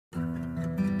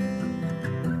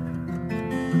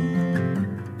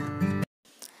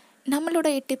நம்மளோட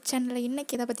யூடியூப் சேனலில்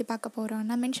இன்றைக்கி இதை பற்றி பார்க்க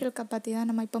போகிறோம்னா மென்ஸ்ட்ரல் கப் பற்றி தான்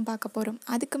நம்ம இப்போ பார்க்க போகிறோம்.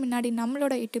 அதுக்கு முன்னாடி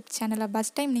நம்மளோட யூடியூப் சேனலை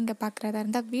ஃபஸ்ட் டைம் நீங்கள் பார்க்குறதா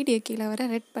இருந்தால் வீடியோ கீழே வர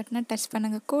ரெட் பட்டனை டச்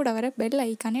பண்ணுங்கள், கூட வர பெல்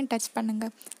ஐக்கானையும் டச்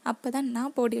பண்ணுங்கள். அப்போ தான்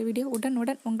நான் போடிய வீடியோ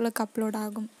உடனுடன் உங்களுக்கு அப்லோட்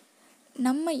ஆகும்.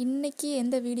 நம்ம இன்றைக்கி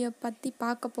எந்த வீடியோ பற்றி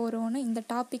பார்க்க போகிறோன்னு இந்த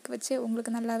டாபிக் வச்சு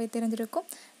உங்களுக்கு நல்லாவே தெரிஞ்சிருக்கும்.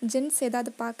 ஜென்ஸ்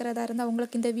ஏதாவது பார்க்குறதா இருந்தால்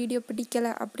உங்களுக்கு இந்த வீடியோ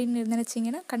பிடிக்கலை அப்படின்னு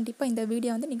நினச்சிங்கன்னா கண்டிப்பாக இந்த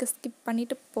வீடியோ நீங்கள் ஸ்கிப்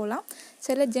பண்ணிவிட்டு போகலாம்.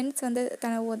 சில ஜென்ஸ்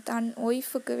தன்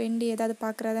ஒய்ஃபுக்கு வேண்டி ஏதாவது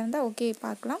பார்க்குறதா இருந்தால் ஓகே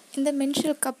பார்க்கலாம். இந்த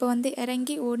மென்ஸ்ட்ரல் கப்பு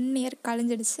இறங்கி 1 இயர்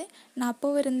கழிஞ்சிடுச்சு. நான்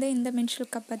அப்போ இருந்து இந்த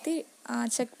மென்ஸ்ட்ரல் கப் பற்றி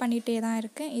செக் பண்ணிகிட்டே தான்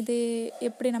இருக்கேன். இது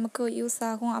எப்படி நமக்கு யூஸ்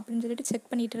ஆகும் அப்படின்னு சொல்லிட்டு செக்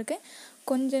பண்ணிகிட்டு இருக்கேன்.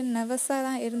 கொஞ்சம் நர்வஸாக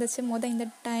தான் இருந்துச்சு இந்த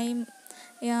டைம்.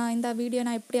 இந்த வீடியோ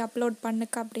நான் எப்படி அப்லோட்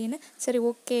பண்ணுக்க அப்படின்னு. சரி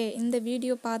ஓகே, இந்த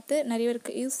வீடியோ பார்த்து நிறைய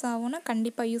பேருக்கு யூஸ் ஆகும்னா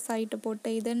கண்டிப்பாக யூஸ் ஆகிட்டு போட்டு,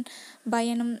 இதன்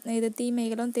பயனும் இது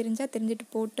தீமைகளும் தெரிஞ்சிட்டு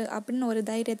போட்டு அப்படின்னு ஒரு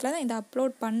தைரியத்தில் தான் இதை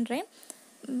அப்லோட் பண்ணுறேன்.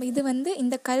 இது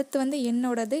இந்த கருத்து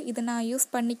என்னோடது. இதை நான் யூஸ்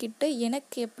பண்ணிக்கிட்டு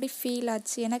எனக்கு எப்படி ஃபீல்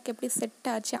ஆச்சு, எனக்கு எப்படி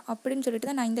செட் ஆச்சு அப்படின்னு சொல்லிட்டு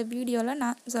தான் நான் இந்த வீடியோவில்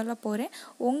நான் சொல்ல போகிறேன்.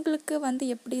 உங்களுக்கு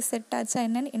எப்படி செட் ஆச்சா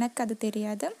என்னன்னு எனக்கு அது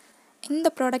தெரியாது. இந்த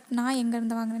ப்ராடக்ட் நான்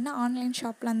எங்கேருந்து வாங்கினேன்னா ஆன்லைன்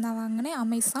ஷாப்லேருந்து தான் வாங்கினேன்,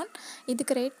 அமேசான்.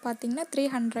 இதுக்கு ரேட் பார்த்திங்கன்னா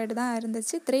 300 தான்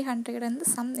இருந்துச்சு.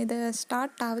 300 இது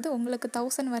ஸ்டார்ட் ஆகுது, உங்களுக்கு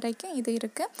 1000 வரைக்கும் இது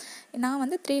இருக்குது. நான்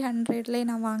 300லேயே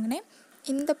நான் வாங்கினேன்.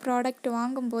 இந்த ப்ராடக்ட்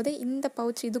வாங்கும்போது இந்த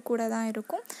பவுச் இது கூட தான்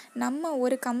இருக்கும். நம்ம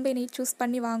ஒரு கம்பெனி சூஸ்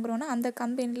பண்ணி வாங்குகிறோன்னா அந்த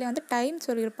கம்பெனிலே டைம்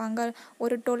சொல்லியிருப்பாங்க,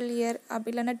 ஒரு 12 இயர்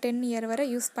அப்படி இல்லைன்னா 10 இயர் வரை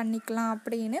யூஸ் பண்ணிக்கலாம்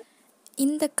அப்படின்னு.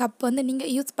 இந்த கப் நீங்கள்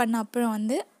யூஸ் பண்ண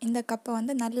அப்புறம் இந்த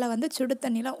கப்பை நல்லா சுடு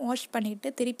தண்ணியில் வாஷ் பண்ணிவிட்டு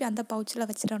திருப்பி அந்த பவுச்சில்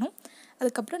வச்சிடணும்.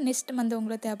 அதுக்கப்புறம் நெக்ஸ்ட்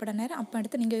உங்களுக்கு தேவைப்பட நேரம் அப்போ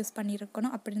எடுத்து நீங்கள் யூஸ்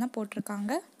பண்ணியிருக்கணும் அப்படின்னு தான்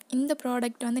போட்டிருக்காங்க. இந்த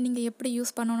ப்ராடக்ட் நீங்கள் எப்படி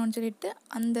யூஸ் பண்ணணும்னு சொல்லிட்டு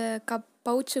அந்த கப்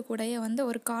பவுச்சு கூடயே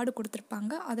ஒரு கார்டு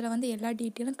கொடுத்துருப்பாங்க. அதில் எல்லா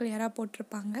டீட்டெயிலும் கிளியராக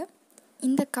போட்டிருப்பாங்க.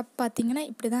 இந்த கப் பார்த்திங்கன்னா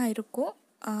இப்படி தான் இருக்கும்.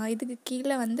 இதுக்கு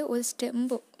கீழே ஒரு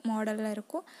ஸ்டெம்பு மாடலில்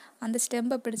இருக்கும். அந்த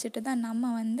ஸ்டெம்பை பிடிச்சிட்டு தான்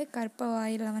நம்ம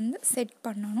கர்ப்பவாயில் செட்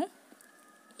பண்ணணும்.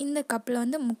 இந்த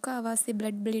கப்பில் முக்கால்வாசி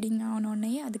பிளட் ப்ளீடிங் ஆனோடனே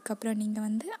அதுக்கப்புறம்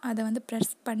நீங்கள் அதை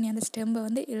ப்ரெஸ் பண்ணி அந்த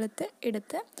ஸ்டெம்பை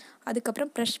எடுத்து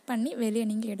அதுக்கப்புறம் ப்ரெஷ் பண்ணி வெளியே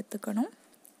நீங்கள் எடுத்துக்கணும்.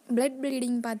 பிளட்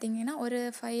ப்ளீடிங் பார்த்திங்கன்னா ஒரு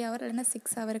 5 ஹவர் இல்லைன்னா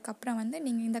 6 ஹவருக்கு அப்புறம்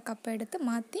நீங்கள் இந்த கப்பை எடுத்து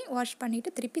மாற்றி வாஷ்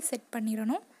பண்ணிவிட்டு திருப்பி செட்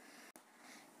பண்ணிடணும்.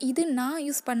 இது நான்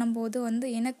யூஸ் பண்ணும்போது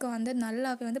எனக்கு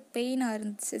நல்லாவே பெயினாக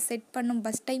இருந்துச்சு. செட் பண்ணும்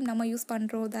ஃபஸ்ட் டைம் நம்ம யூஸ்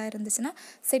பண்ணுறதா இருந்துச்சுன்னா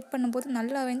செட் பண்ணும்போது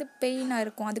நல்லாவே பெயினாக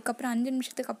இருக்கும். அதுக்கப்புறம் 5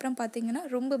 நிமிஷத்துக்கு அப்புறம் பார்த்திங்கன்னா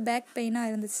ரொம்ப பேக்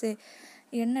பெயினாக இருந்துச்சு.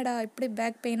 என்னடா இப்படி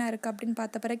பேக் பெயினாக இருக்குது அப்படின்னு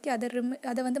பார்த்த பிறகு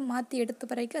அதை மாற்றி எடுத்த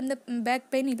பிறகு அந்த பேக்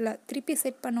பெயின் இல்லை. திருப்பி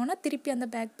செட் பண்ணோன்னா திருப்பி அந்த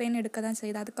பேக் பெயின் எடுக்க தான்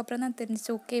செய்யுது. அதுக்கப்புறம் தான்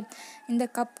தெரிஞ்சிச்சு, ஓகே இந்த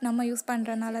கப் நம்ம யூஸ்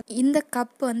பண்ணுறதுனால இந்த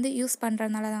கப் யூஸ்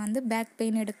பண்ணுறதுனால தான் பேக்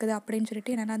பெயின் எடுக்குது அப்படின்னு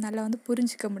சொல்லிட்டு என்னால் நல்லா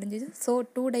புரிஞ்சிக்க முடிஞ்சிது. ஸோ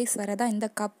 2 டேஸ் வரை தான் இந்த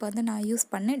கப் நான் யூஸ்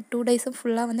பண்ணேன். 2 டேஸும்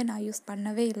ஃபுல்லாக நான் யூஸ்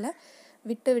பண்ணவே இல்லை.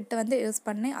 விட்டு யூஸ்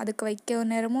பண்ணேன். அதுக்கு வைக்க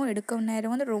நேரமும் எடுக்க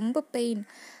நேரம் ரொம்ப பெயின்.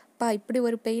 இப்படி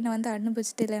ஒரு பெயினை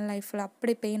அனுபவிச்சுட்டு இல்லை என் லைஃப்பில்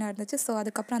அப்படி பெயினாக இருந்துச்சு. ஸோ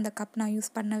அதுக்கப்புறம் அந்த கப் நான் யூஸ்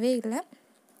பண்ணவே இல்லை.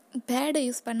 பேடு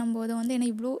யூஸ் பண்ணும்போது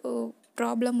எனக்கு இவ்வளோ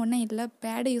ப்ராப்ளம் ஒன்றும் இல்லை.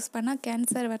 பேடு யூஸ் பண்ணால்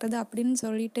கேன்சர் வருது அப்படின்னு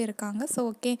சொல்லிட்டு இருக்காங்க. ஸோ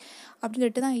ஓகே அப்படின்னு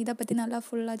சொல்லிட்டு தான் இதை பற்றி நல்லா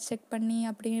ஃபுல்லாக செக் பண்ணி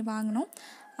அப்படியே வாங்கினோம்.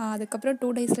 அதுக்கப்புறம்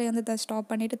 2 டேஸ்லேயே அதை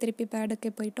ஸ்டாப் பண்ணிவிட்டு திருப்பி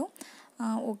பேடுக்கே போயிட்டோம்.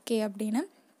 ஓகே அப்படின்னு.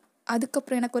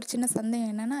 அதுக்கப்புறம் எனக்கு ஒரு சின்ன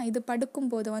சந்தேகம் என்னென்னா, இது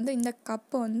படுக்கும்போது இந்த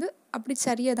கப்பை அப்படி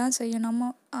சரியாக தான் செய்யும். நம்ம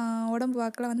உடம்பு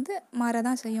வாக்கில் மாற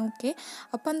தான் செய்யும். ஓகே,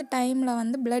 அப்போ அந்த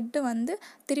டைமில் பிளட்டு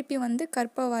திருப்பி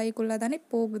கர்ப்பவாய்க்குள்ளே தானே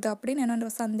போகுது அப்படின்னு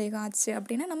என்னோட சந்தேகம் ஆச்சு.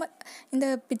 அப்படின்னா நம்ம இந்த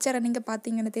பிக்சரை நீங்கள்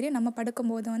பார்த்தீங்கன்னு தெரியும். நம்ம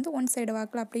படுக்கும்போது ஒன் சைடு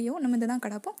வாக்கில் அப்படியும் நம்ம இதை தான்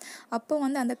கிடப்போம். அப்போ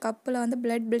அந்த கப்பில்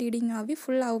பிளட் ப்ளீடிங் ஆகி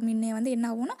ஃபுல் ஆகும். முன்னே என்ன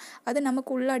ஆகும்னா அது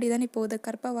நமக்கு உள்ளாடி தானே போகுது,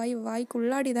 வாய்க்கு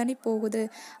உள்ளாடி தானே போகுது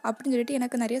அப்படின்னு சொல்லிட்டு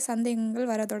எனக்கு நிறைய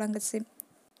சந்தேகங்கள் வர தொடங்குச்சு.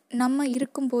 நம்ம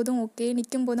இருக்கும்போதும் ஓகே,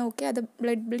 நிற்கும் போதும் ஓகே, அது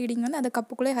பிளட் ப்ளீடிங் அந்த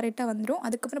கப்புக்குள்ளே கரெக்டாக வந்துடும்.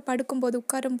 அதுக்கப்புறம் படுக்கும்போது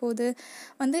உட்காரும்போது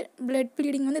பிளட்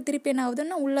ப்ளீடிங் திருப்பி என்ன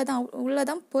ஆகுதுன்னா உள்ளே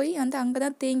தான் போய் அங்கே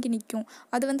தான் தேங்கி நிற்கும்.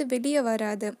 அது வெளியே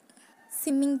வராது.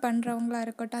 ஸ்விம்மிங் பண்ணுறவங்களா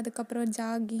இருக்கட்டும், அதுக்கப்புறம்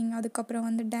ஜாகிங்,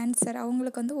 அதுக்கப்புறம் டான்ஸர்,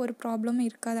 அவங்களுக்கு ஒரு ப்ராப்ளமும்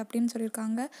இருக்காது அப்படின்னு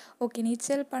சொல்லியிருக்காங்க. ஓகே,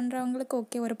 நீச்சல் பண்ணுறவங்களுக்கு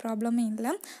ஓகே, ஒரு ப்ராப்ளமே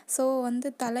இல்லை. ஸோ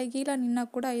தலைகீழாக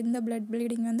நின்னால் கூட இந்த பிளட்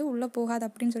ப்ளீடிங் உள்ளே போகாது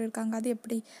அப்படின்னு சொல்லியிருக்காங்க. அது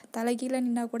எப்படி தலைகீழாக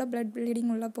நின்னால் கூட பிளட்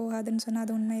ப்ளீடிங் உள்ளே போகாதுன்னு சொன்னால்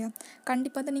அது உண்மையா?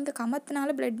 கண்டிப்பாக நீங்கள்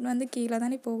கமத்தினால பிளட் கீழே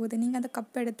தானே போகுது. நீங்கள் அந்த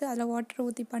கப் எடுத்து அதில் வாட்டர்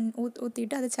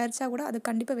ஊற்றிட்டு அதை சரிச்சா கூட அது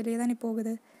கண்டிப்பாக வெளியே தானே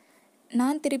போகுது.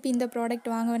 நான் திருப்பி இந்த ப்ராடக்ட்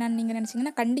வாங்க வேணான்னு நீங்கள்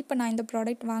நினச்சிங்கன்னா கண்டிப்பாக நான் இந்த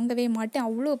ப்ராடக்ட் வாங்கவே மாட்டேன்.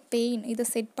 அவ்வளோ பெயின், இதை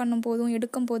செட் பண்ணும் போதும்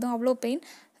எடுக்கும் போதும் அவ்வளோ பெயின்.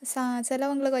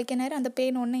 சிலவங்களுக்கு வைக்க நேரம் அந்த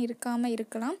பெயின் ஒன்றும் இருக்காமல்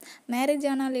இருக்கலாம். மேரேஜ்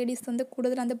ஆன லேடிஸ்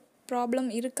கூடுதல் அந்த ப்ராப்ளம்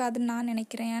இருக்காதுன்னு நான்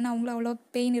நினைக்கிறேன். ஏன்னா அவங்களும் அவ்வளோ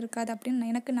பெயின் இருக்காது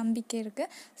அப்படின்னு எனக்கு நம்பிக்கை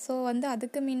இருக்குது. ஸோ வந்து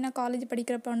அதுக்கு முன்ன காலேஜ்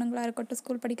படிக்கிற பொண்ணுங்களா இருக்கட்டும்,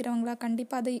 ஸ்கூல் படிக்கிறவங்களா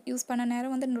கண்டிப்பாக அதை யூஸ் பண்ண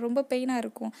நேரம் வந்து ரொம்ப பெயினாக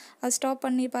இருக்கும். அது ஸ்டாப்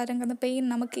பண்ணி பாருங்கள், அந்த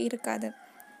பெயின் நமக்கு இருக்காது.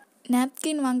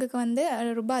 நாப்கின் வாங்கக்கு வந்து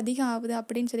ரொம்ப அதிகம் ஆகுது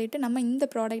அப்படின்னு சொல்லிட்டு நம்ம இந்த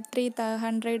ப்ராடக்ட்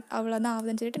 300 அவ்வளோதான்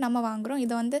ஆகுதுன்னு சொல்லிட்டு நம்ம வாங்குகிறோம்.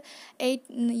 இதை வந்து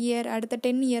 8 இயர் அடுத்த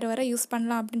 10 இயர் வரை யூஸ்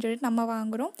பண்ணலாம் அப்படின்னு சொல்லிட்டு நம்ம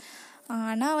வாங்குகிறோம்.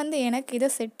 ஆனால் வந்து எனக்கு இதை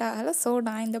செட் ஆகலை. ஸோ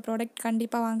நான் இந்த ப்ராடக்ட்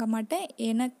கண்டிப்பாக வாங்க மாட்டேன்.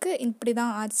 எனக்கு இப்படி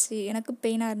தான் ஆச்சு, எனக்கு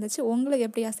பெயினாக இருந்துச்சு. உங்களுக்கு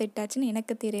எப்படியா செட் ஆச்சுன்னு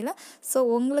எனக்கு தெரியல. ஸோ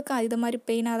உங்களுக்கு இது மாதிரி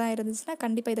பெயினாக தான் இருந்துச்சுன்னா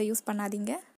கண்டிப்பாக இதை யூஸ்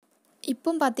பண்ணாதீங்க. இப்போ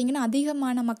பார்த்தீங்கன்னா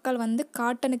அதிகமான மக்கள் வந்து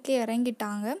காட்டனுக்கே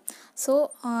இறங்கிட்டாங்க. ஸோ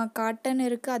காட்டன்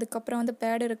இருக்குது, அதுக்கப்புறம் வந்து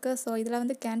பேட் இருக்குது. ஸோ இதில்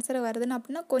வந்து கேன்சர் வருதுன்னு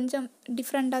அப்படின்னா கொஞ்சம்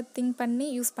டிஃப்ரெண்ட்டாக திங்க் பண்ணி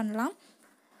யூஸ் பண்ணலாம்.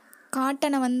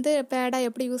 காட்டனை வந்து பேடாக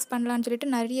எப்படி யூஸ் பண்ணலான்னு சொல்லிட்டு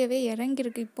நிறையவே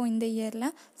இறங்கியிருக்கு இப்போ இந்த இயரில்.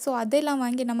 ஸோ அதெல்லாம்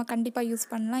வாங்கி நம்ம கண்டிப்பாக யூஸ்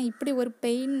பண்ணலாம். இப்படி ஒரு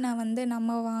பெயினை வந்து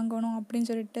நம்ம வாங்கணும் அப்படின்னு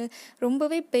சொல்லிட்டு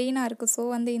ரொம்பவே பெயினாக இருக்குது. ஸோ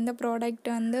வந்து இந்த ப்ராடக்ட்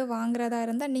வந்து வாங்குறதா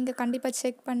இருந்தால் நீங்கள் கண்டிப்பாக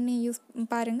செக் பண்ணி யூஸ்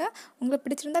பாருங்கள். உங்களுக்கு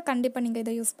பிடிச்சிருந்தா கண்டிப்பாக நீங்கள்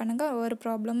இதை யூஸ் பண்ணுங்கள், ஒரு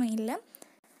ப்ராப்ளமும் இல்லை.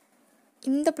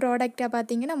 இந்த ப்ராடக்டை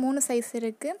பார்த்தீங்கன்னா 3 சைஸ்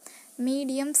இருக்குது.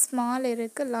 மீடியம், ஸ்மால்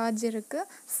இருக்குது, லார்ஜ் இருக்குது.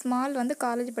 ஸ்மால் வந்து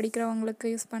காலேஜ்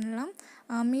படிக்கிறவங்களுக்கு யூஸ் பண்ணலாம்.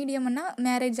 மீடியம்னா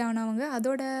மேரேஜ் ஆனவங்க.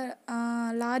 அதோட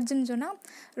லார்ஜுன்னு சொன்னால்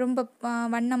ரொம்ப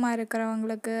வண்ணமாக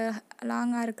இருக்கிறவங்களுக்கு,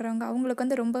 லாங்காக இருக்கிறவங்க, அவங்களுக்கு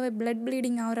வந்து ரொம்பவே பிளட்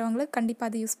ப்ளீடிங் ஆகிறவங்களுக்கு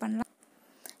கண்டிப்பாக அது யூஸ் பண்ணலாம்.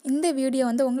 இந்த வீடியோ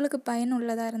வந்து உங்களுக்கு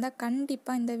பயனுள்ளதாக இருந்தால்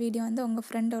கண்டிப்பாக இந்த வீடியோ வந்து உங்கள்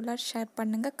ஃப்ரெண்டோட ஷேர்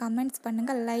பண்ணுங்கள், கமெண்ட்ஸ்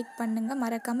பண்ணுங்கள், லைக் பண்ணுங்கள்,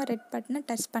 மறக்காமல் ரெட் பட்டனை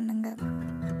டச் பண்ணுங்கள்.